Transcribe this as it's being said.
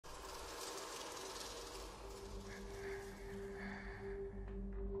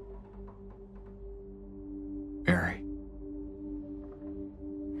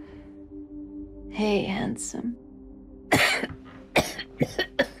Hey, handsome. I'm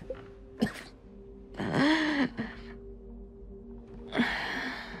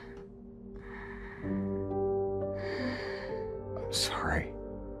sorry.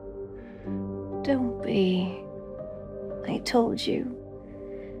 Don't be. I told you.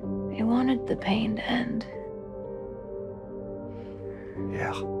 I wanted the pain to end.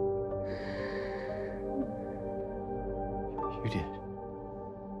 Yeah. You did.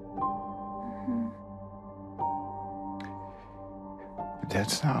 But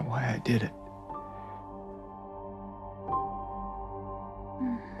that's not why I did it.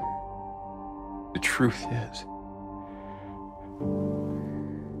 The truth is,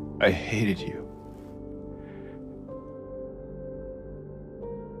 I hated you.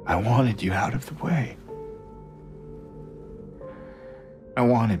 I wanted you out of the way. I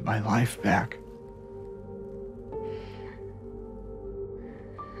wanted my life back.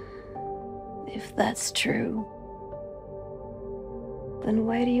 If that's true, then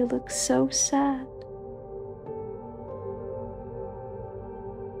why do you look so sad?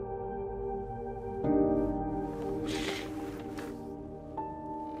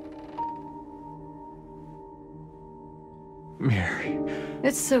 Mary.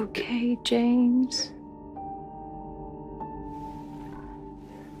 It's okay, James.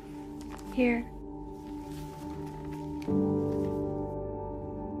 Here.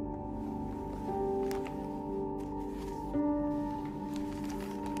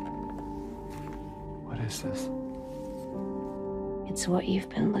 What is this? It's what you've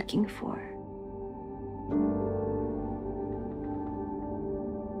been looking for.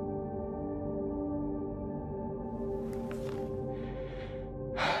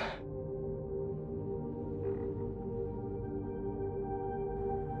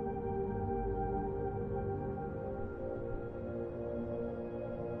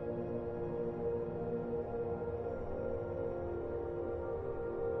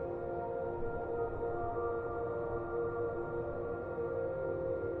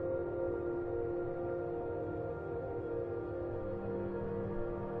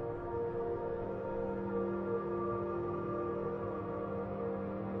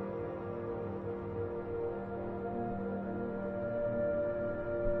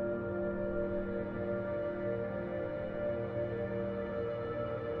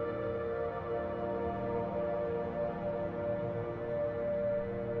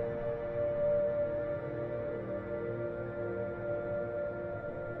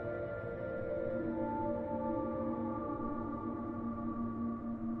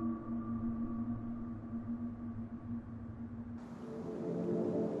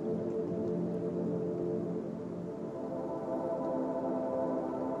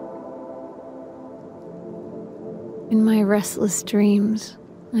 In my restless dreams,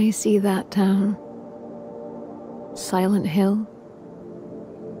 I see that town. Silent Hill.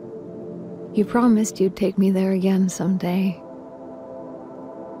 You promised you'd take me there again someday.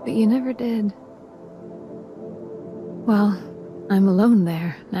 But you never did. Well, I'm alone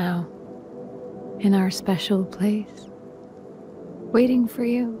there now. In our special place. Waiting for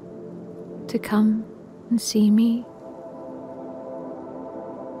you to come and see me.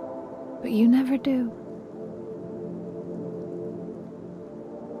 But you never do.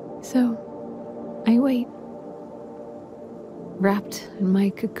 So, I wait, wrapped in my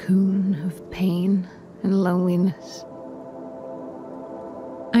cocoon of pain and loneliness.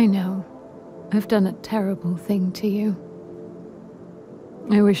 I know I've done a terrible thing to you.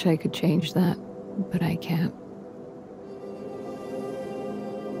 I wish I could change that, but I can't.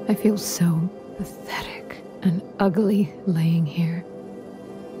 I feel so pathetic and ugly laying here.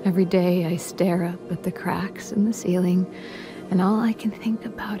 Every day I stare up at the cracks in the ceiling, and all I can think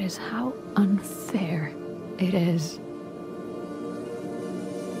about is how unfair it is.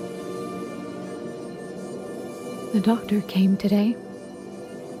 The doctor came today.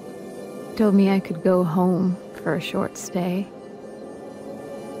 Told me I could go home for a short stay.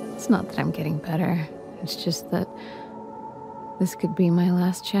 It's not that I'm getting better. It's just that this could be my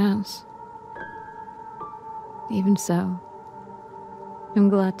last chance. Even so, I'm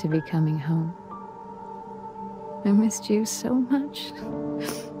glad to be coming home. I missed you so much.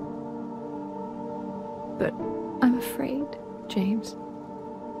 But I'm afraid, James.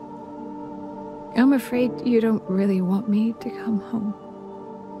 I'm afraid you don't really want me to come home.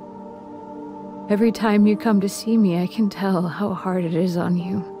 Every time you come to see me, I can tell how hard it is on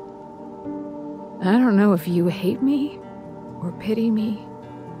you. I don't know if you hate me or pity me.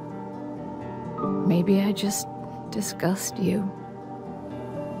 Maybe I just disgust you.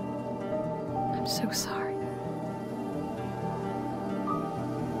 I'm so sorry.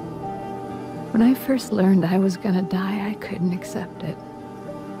 When I first learned I was gonna die, I couldn't accept it.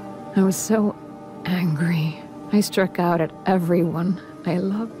 I was so angry. I struck out at everyone I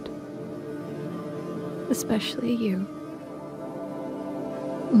loved. Especially you.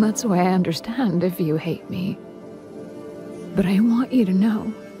 And that's why I understand if you hate me. But I want you to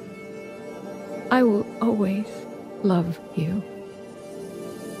know, I will always love you.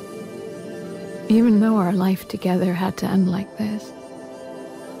 Even though our life together had to end like this,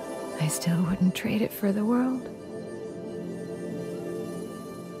 I still wouldn't trade it for the world.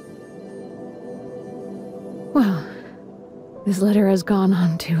 Well, this letter has gone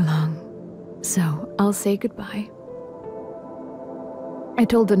on too long, so I'll say goodbye. I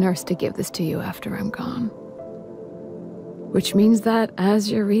told the nurse to give this to you after I'm gone. Which means that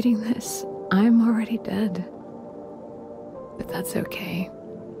as you're reading this, I'm already dead. But that's okay.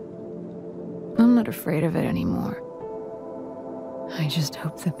 I'm not afraid of it anymore. I just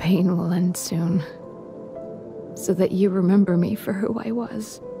hope the pain will end soon, so that you remember me for who I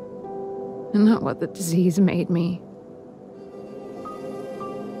was, and not what the disease made me.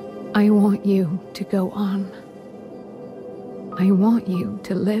 I want you to go on. I want you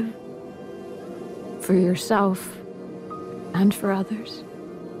to live, for yourself and for others,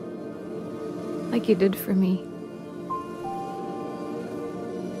 like you did for me.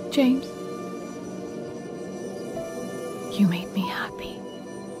 James, you made me happy.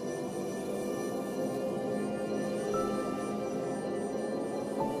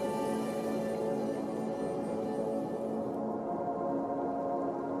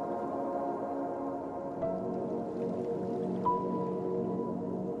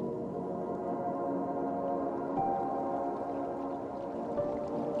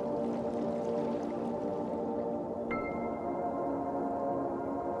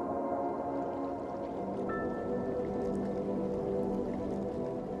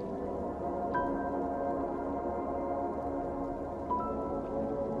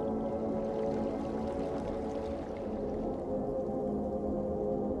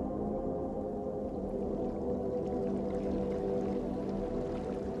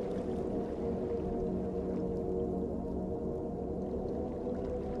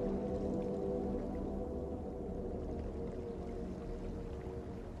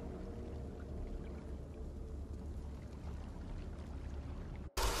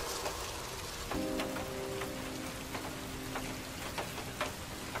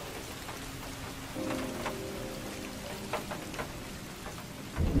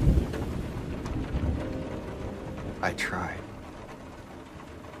 I tried.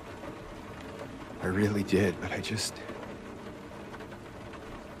 I really did, but I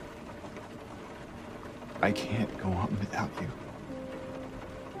can't go on without you.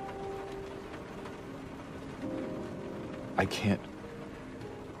 I can't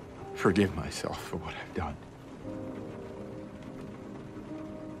forgive myself for what I've done.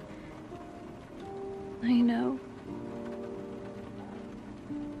 I know.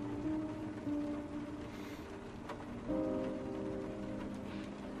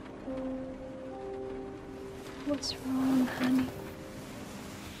 What's wrong, honey?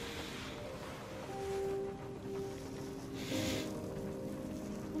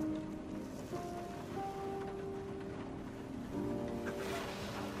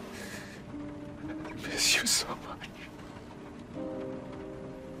 I miss you so much.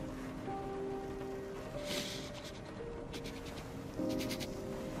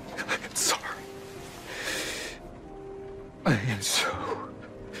 I'm sorry. I am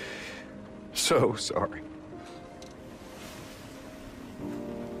so sorry.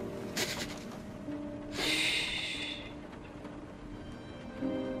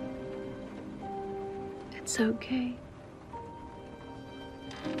 It's okay.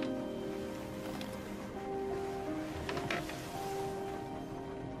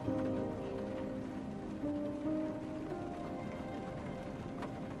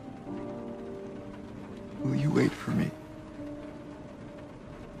 Will you wait for me?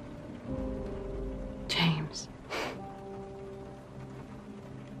 James.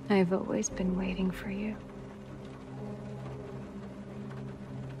 I've always been waiting for you.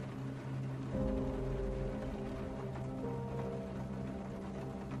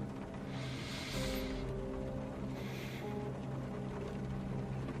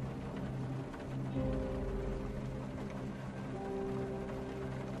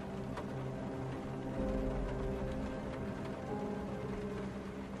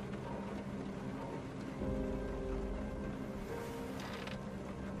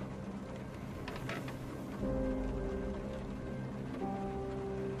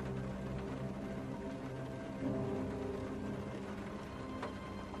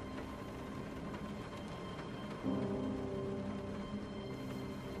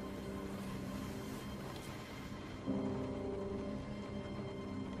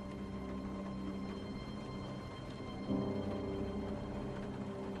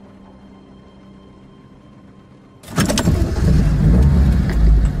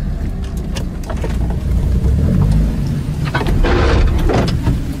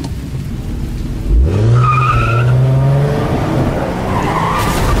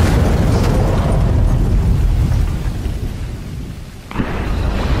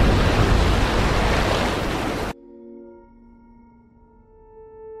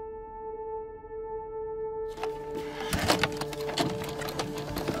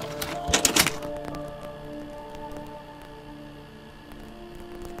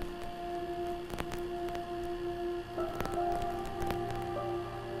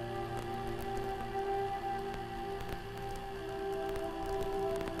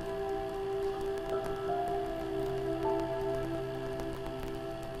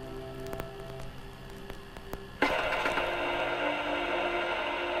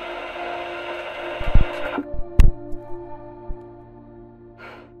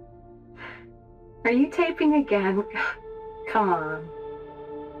 Are you taping again? Come on.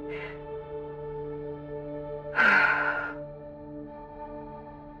 I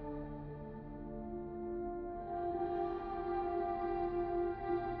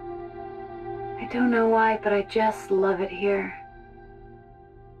don't know why, but I just love it here.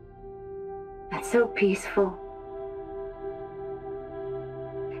 It's so peaceful.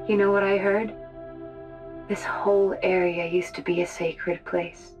 You know what I heard? This whole area used to be a sacred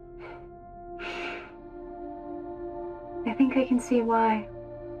place. I think I can see why.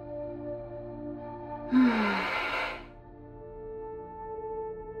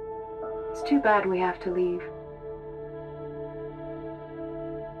 It's too bad we have to leave.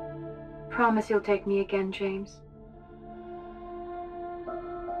 Promise you'll take me again, James.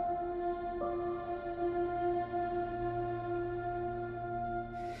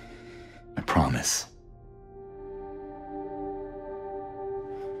 I promise.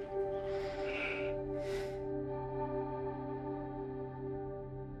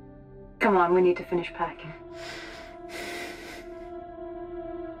 Come on, we need to finish packing.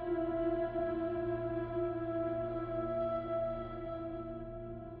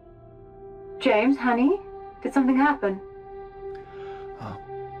 James, honey, did something happen? Oh,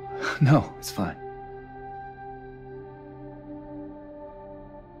 no, it's fine.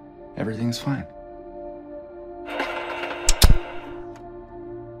 Everything's fine.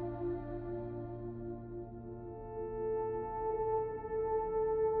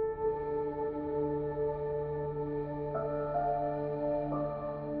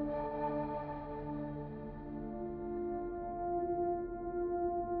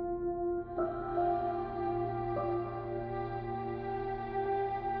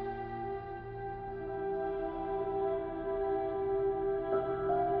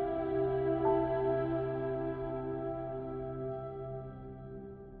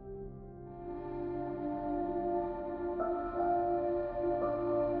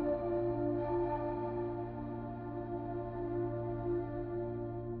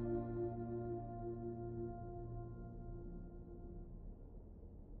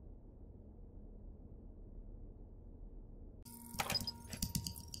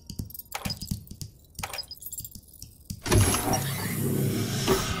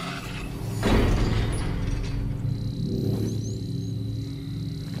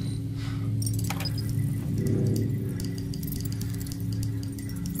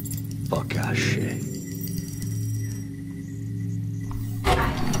 Fuck ass shit.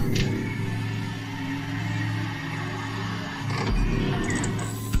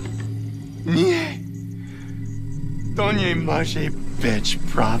 Nie! To nie może być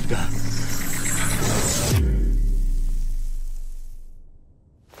prawda.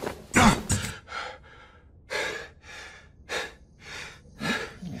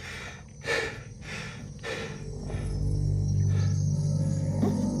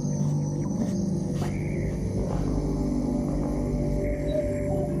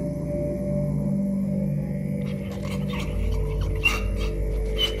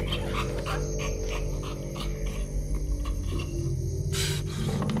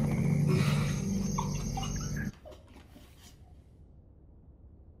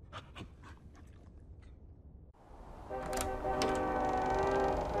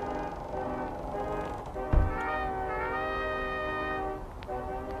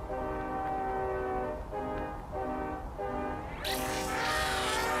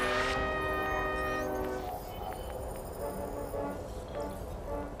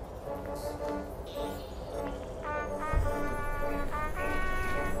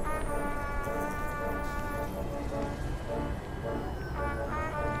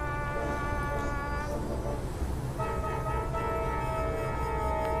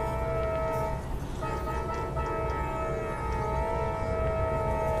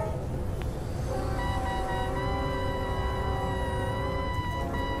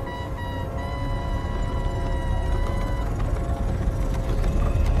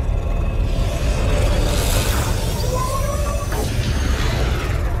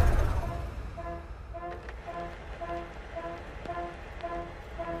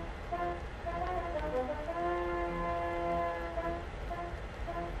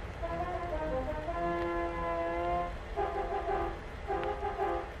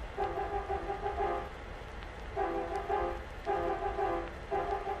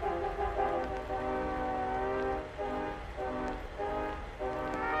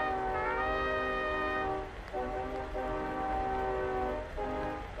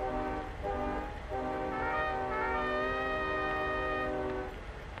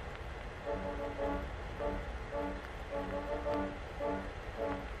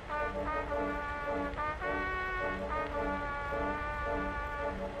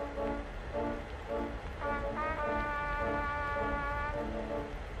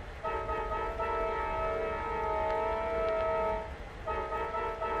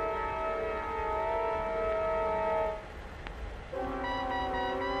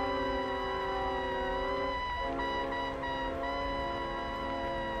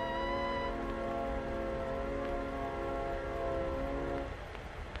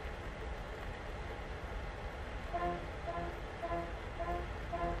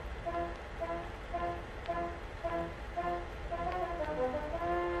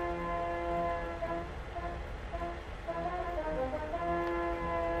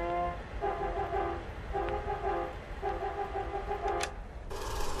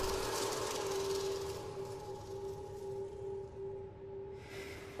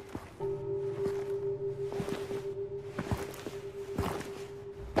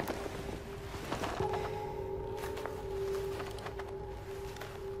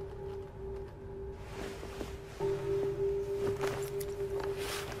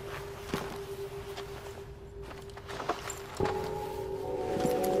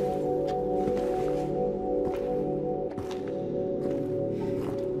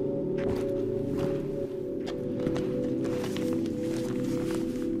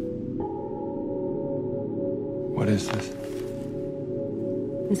 What is this?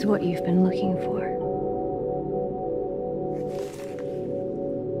 Is what you've been looking for.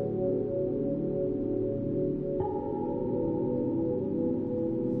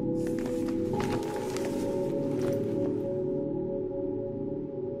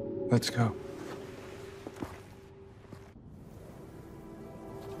 Let's go.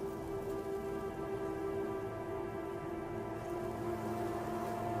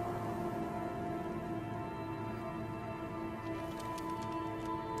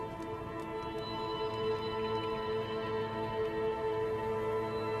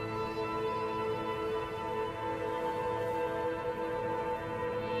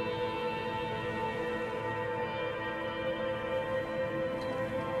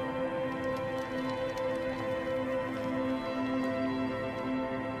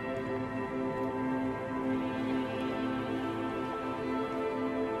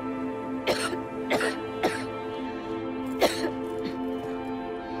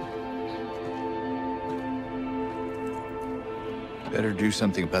 Better do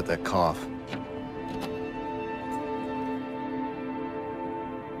something about that cough.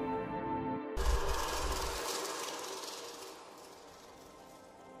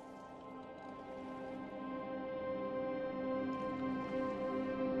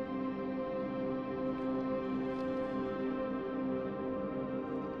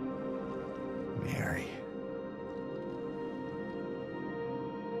 Mary.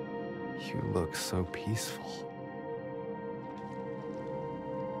 You look so peaceful.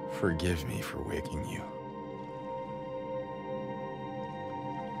 Forgive me for waking you.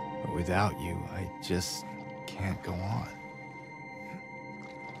 But without you, I just can't go on.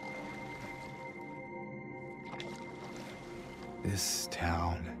 This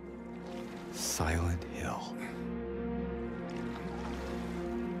town, Silent Hill.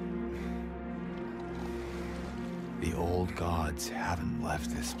 The old gods haven't left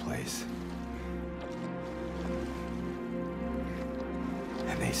this place.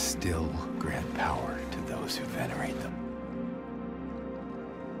 And they still grant power to those who venerate them.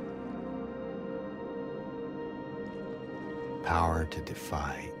 Power to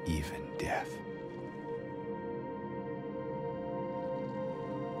defy even death.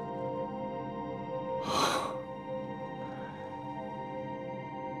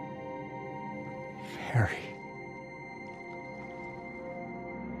 Mary.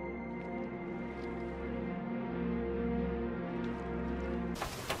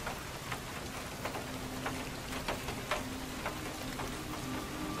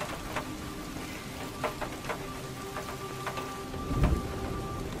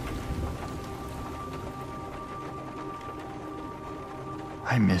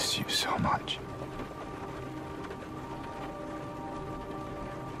 I miss you so much.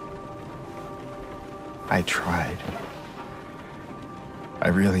 I tried. I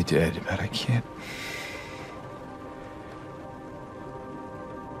really did, but I can't.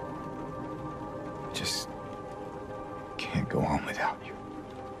 Just can't go on without you.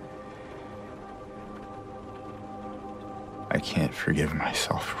 I can't forgive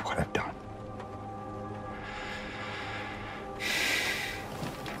myself for what I've done.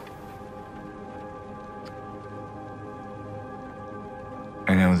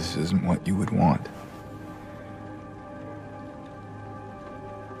 I know this isn't what you would want.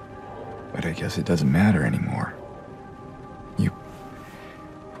 But I guess it doesn't matter anymore.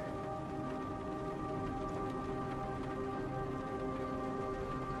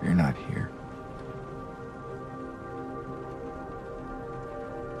 You're not here.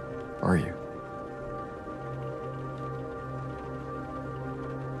 Are you?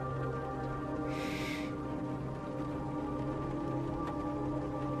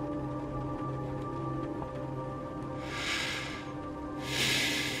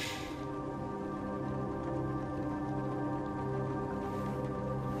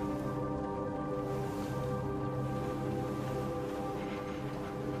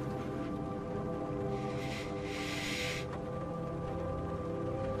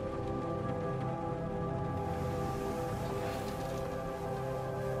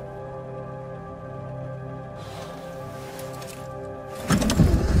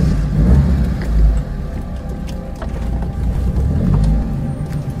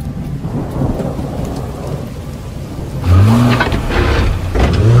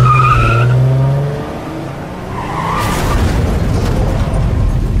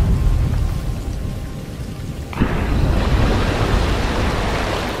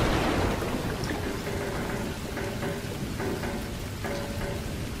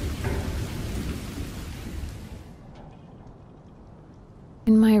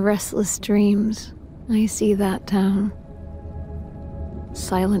 In my restless dreams, I see that town.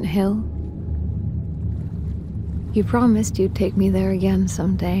 Silent Hill. You promised you'd take me there again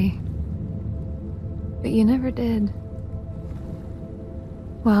someday. But you never did.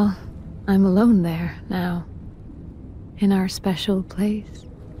 Well, I'm alone there now. In our special place.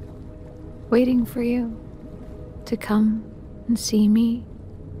 Waiting for you to come and see me.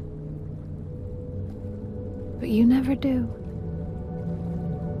 But you never do.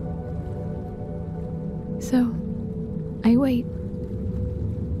 So, I wait.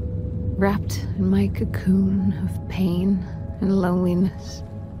 Wrapped in my cocoon of pain and loneliness.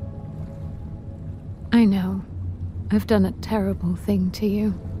 I know, I've done a terrible thing to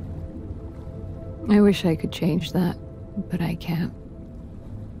you. I wish I could change that, but I can't.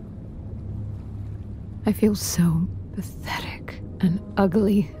 I feel so pathetic and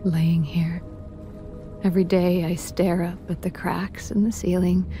ugly laying here. Every day I stare up at the cracks in the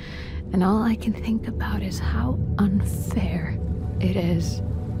ceiling, and all I can think about is how unfair it is.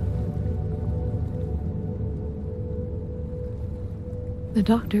 The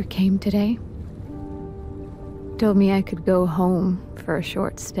doctor came today. Told me I could go home for a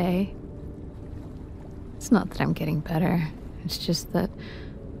short stay. It's not that I'm getting better. It's just that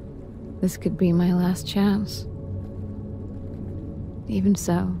this could be my last chance. Even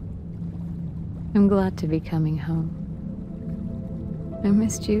so, I'm glad to be coming home. I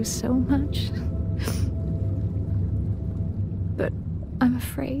missed you so much. But I'm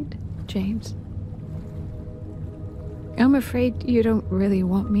afraid, James. I'm afraid you don't really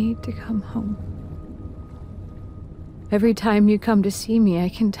want me to come home. Every time you come to see me, I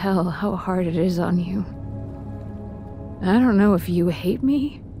can tell how hard it is on you. I don't know if you hate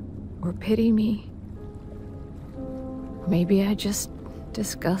me or pity me. Maybe I just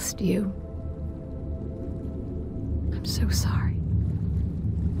disgust you. I'm so sorry.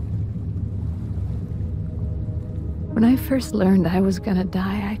 When I first learned I was gonna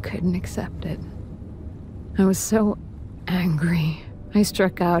die, I couldn't accept it. I was so angry. I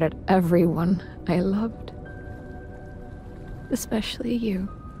struck out at everyone I loved. Especially you.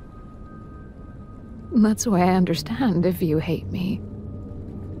 And that's why I understand if you hate me.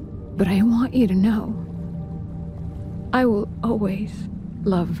 But I want you to know, I will always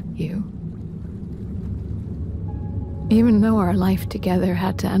love you. Even though our life together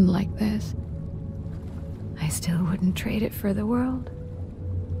had to end like this, I still wouldn't trade it for the world.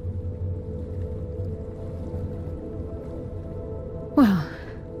 Well,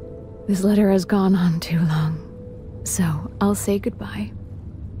 this letter has gone on too long, so I'll say goodbye.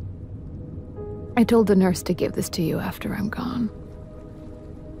 I told the nurse to give this to you after I'm gone.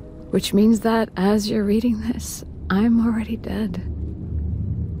 Which means that as you're reading this, I'm already dead.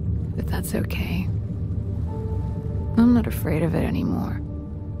 But that's okay. I'm not afraid of it anymore.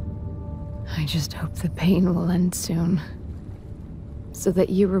 I just hope the pain will end soon. So that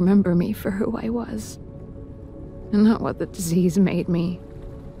you remember me for who I was. And not what the disease made me.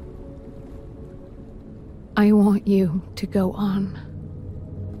 I want you to go on.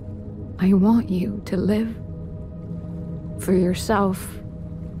 I want you to live. For yourself.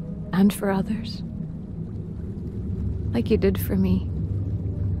 And for others. Like you did for me.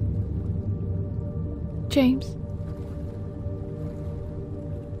 James.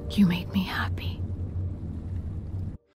 You made me happy.